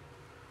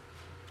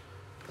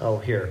 Oh,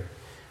 here.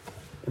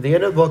 At the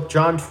end of the book,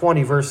 John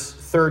 20, verse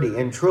 30.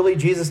 "And truly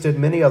Jesus did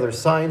many other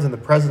signs in the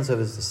presence of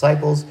his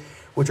disciples,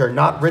 which are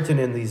not written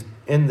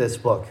in this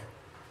book.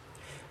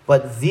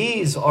 But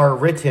these are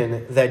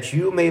written that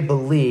you may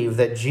believe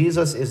that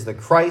Jesus is the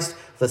Christ,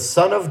 the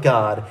Son of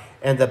God,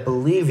 and that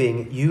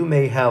believing you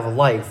may have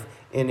life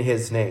in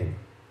his name."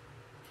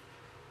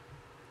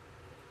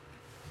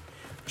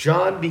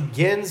 John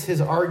begins his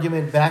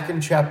argument back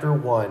in chapter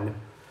 1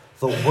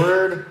 The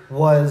Word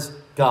was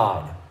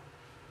God.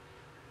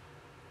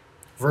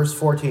 Verse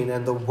 14,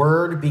 and the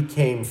Word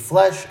became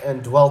flesh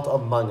and dwelt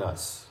among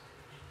us.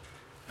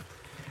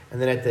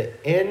 And then at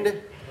the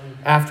end,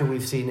 after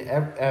we've seen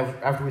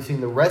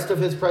the rest of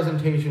his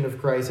presentation of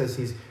Christ, as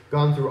he's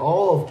gone through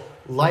all of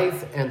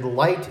life and the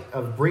light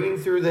of bringing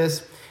through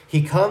this,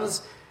 he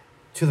comes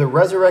to the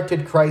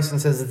resurrected Christ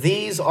and says,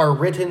 these are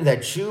written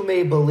that you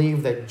may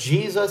believe that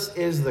Jesus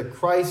is the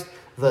Christ,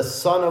 the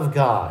Son of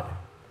God.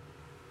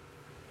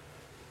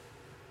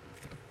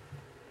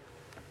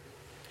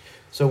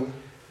 So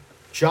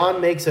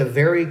John makes it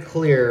very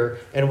clear,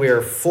 and we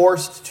are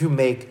forced to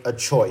make a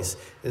choice.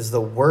 Is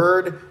the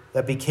Word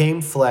that became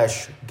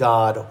flesh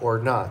God or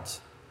not?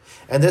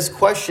 And this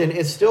question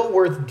is still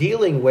worth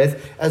dealing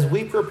with as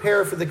we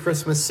prepare for the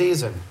Christmas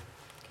season.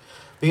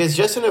 Because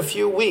just in a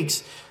few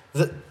weeks,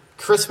 the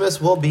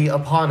Christmas will be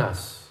upon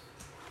us.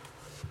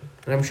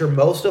 And I'm sure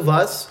most of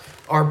us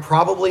are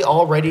probably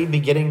already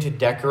beginning to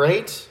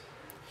decorate,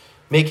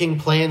 making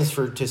plans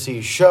to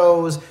see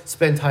shows,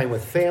 spend time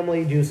with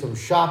family, do some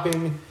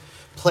shopping,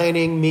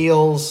 planning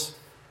meals.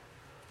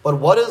 But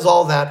what is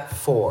all that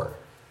for?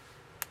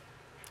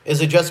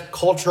 Is it just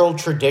cultural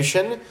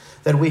tradition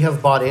that we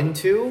have bought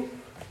into?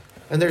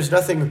 And there's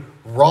nothing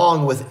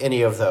wrong with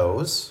any of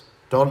those.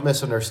 Don't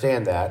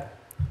misunderstand that.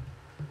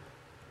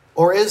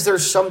 Or is there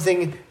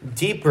something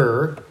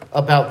deeper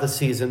about the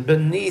season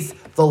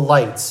beneath the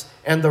lights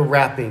and the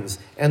wrappings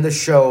and the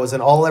shows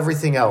and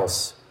everything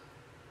else?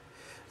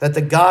 That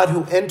the God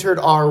who entered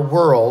our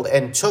world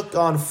and took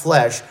on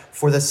flesh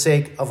for the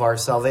sake of our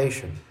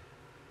salvation.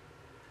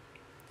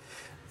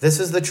 This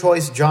is the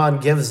choice John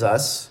gives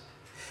us,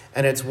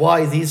 and it's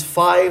why these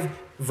 5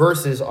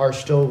 verses are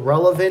still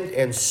relevant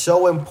and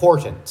so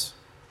important.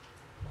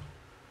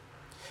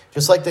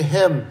 Just like the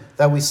hymn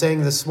that we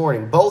sang this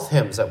morning, both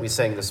hymns that we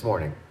sang this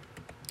morning.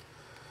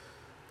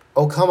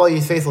 O come all ye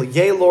faithful,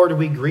 yea, Lord,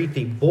 we greet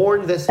thee,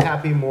 born this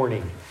happy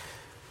morning.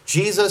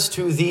 Jesus,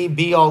 to thee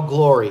be all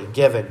glory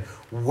given.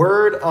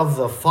 Word of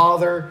the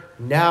Father,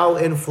 now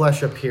in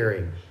flesh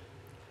appearing.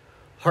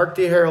 Hark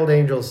the herald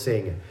angels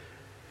sing.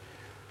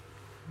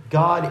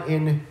 God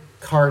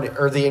incarnate,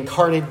 or the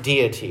incarnate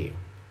deity.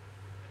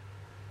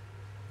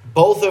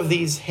 Both of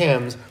these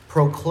hymns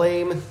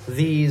proclaim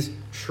these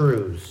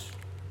truths.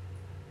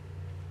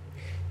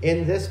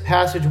 In this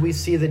passage, we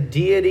see the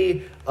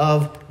deity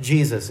of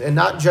Jesus. And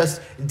not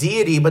just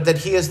deity, but that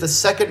he is the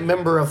second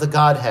member of the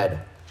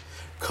Godhead.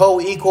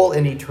 Co-equal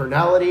in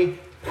eternality,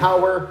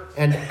 power,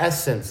 and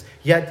essence,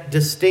 yet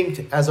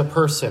distinct as a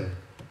person.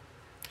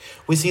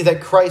 We see that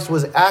Christ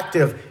was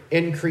active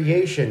in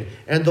creation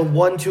and the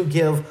one to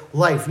give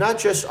life. Not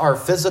just our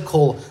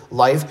physical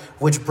life,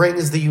 which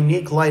brings the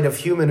unique light of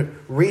human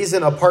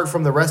reason apart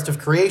from the rest of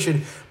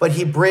creation, but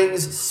he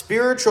brings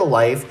spiritual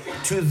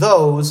life to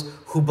those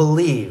who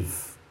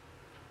believe.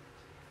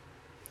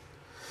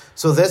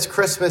 So this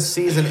Christmas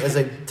season is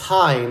a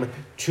time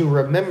to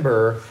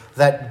remember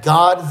that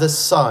God the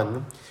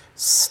Son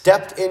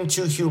stepped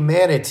into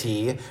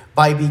humanity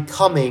by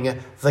becoming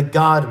the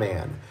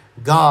God-man,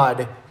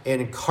 God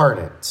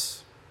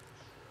incarnate.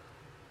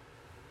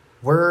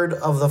 Word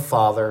of the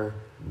Father,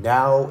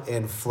 now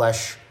in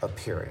flesh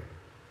appearing.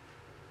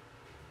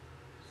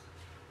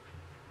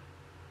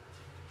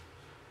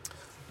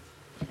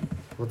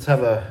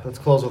 Let's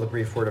close with a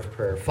brief word of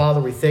prayer.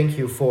 Father, we thank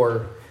you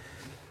for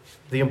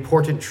the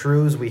important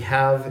truths we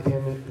have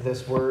in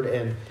this word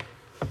and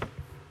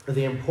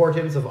the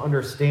importance of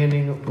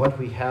understanding what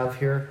we have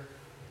here.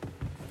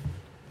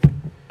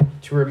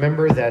 To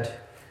remember that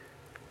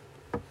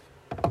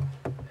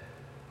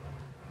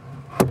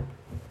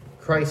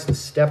Christ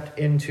stepped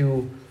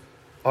into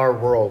our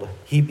world.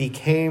 He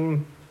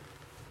became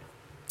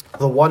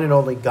the one and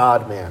only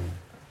God-man.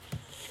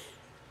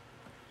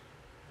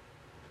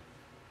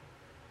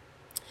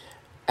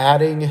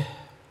 Adding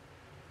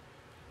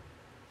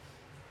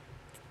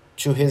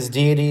to his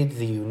deity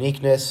the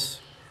uniqueness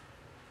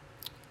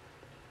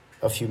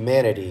of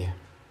humanity,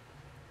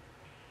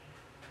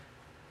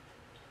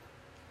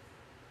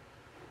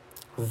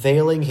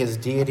 veiling his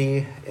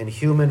deity in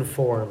human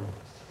form,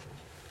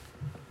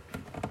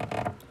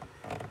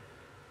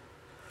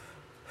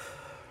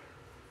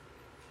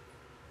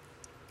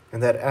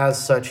 and that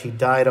as such he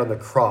died on the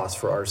cross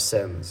for our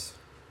sins.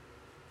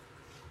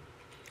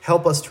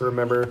 Help us to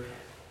remember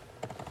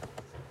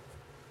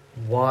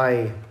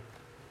why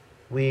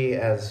we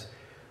as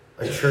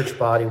a church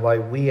body, why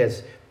we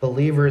as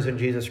believers in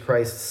Jesus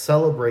Christ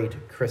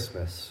celebrate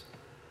Christmas.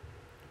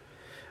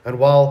 And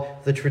while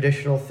the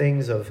traditional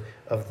things of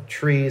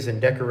trees and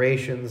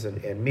decorations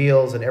and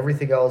meals and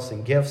everything else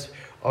and gifts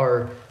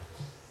are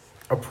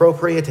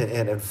appropriate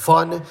and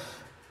fun,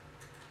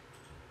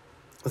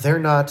 they're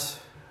not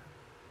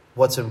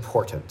what's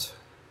important.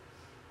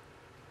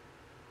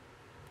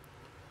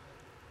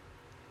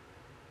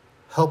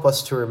 Help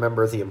us to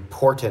remember the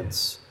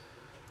importance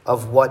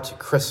of what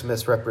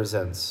Christmas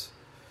represents.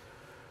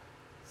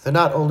 That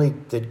not only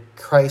did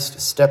Christ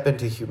step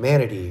into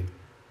humanity,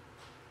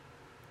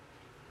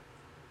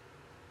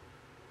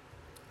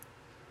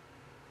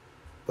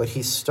 but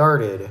he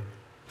started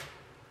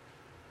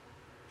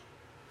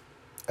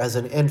as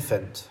an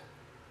infant.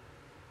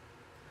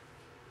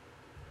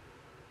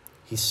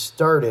 He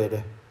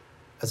started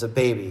as a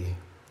baby,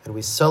 and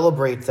we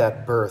celebrate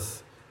that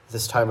birth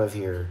this time of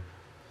year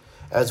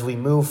as we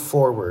move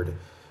forward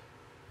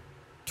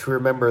to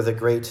remember the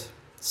great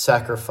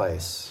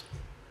sacrifice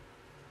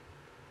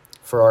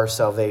for our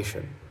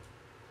salvation.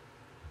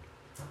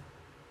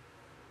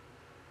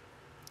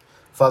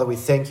 Father, we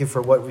thank you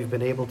for what we've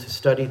been able to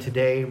study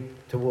today,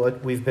 to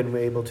what we've been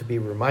able to be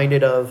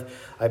reminded of.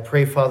 I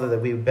pray, Father,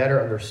 that we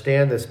better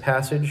understand this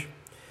passage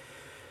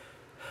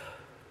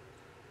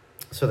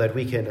so that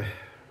we can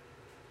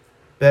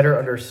better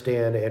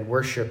understand and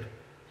worship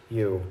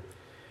you,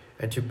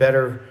 and to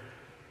better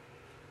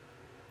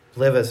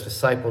live as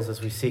disciples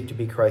as we seek to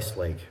be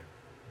Christ-like.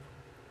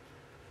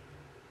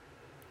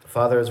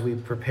 Father, as we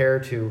prepare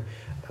to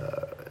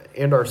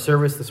end our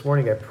service this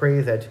morning, I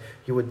pray that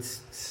you would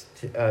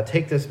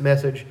take this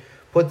message,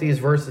 put these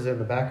verses in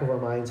the back of our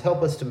minds,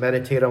 help us to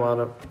meditate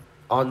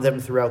on them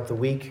throughout the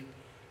week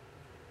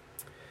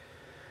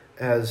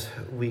as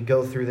we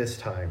go through this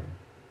time.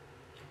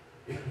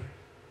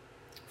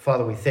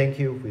 Father, we thank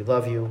you, we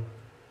love you,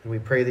 and we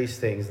pray these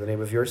things in the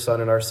name of your Son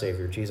and our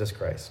Savior, Jesus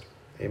Christ.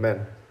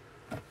 Amen.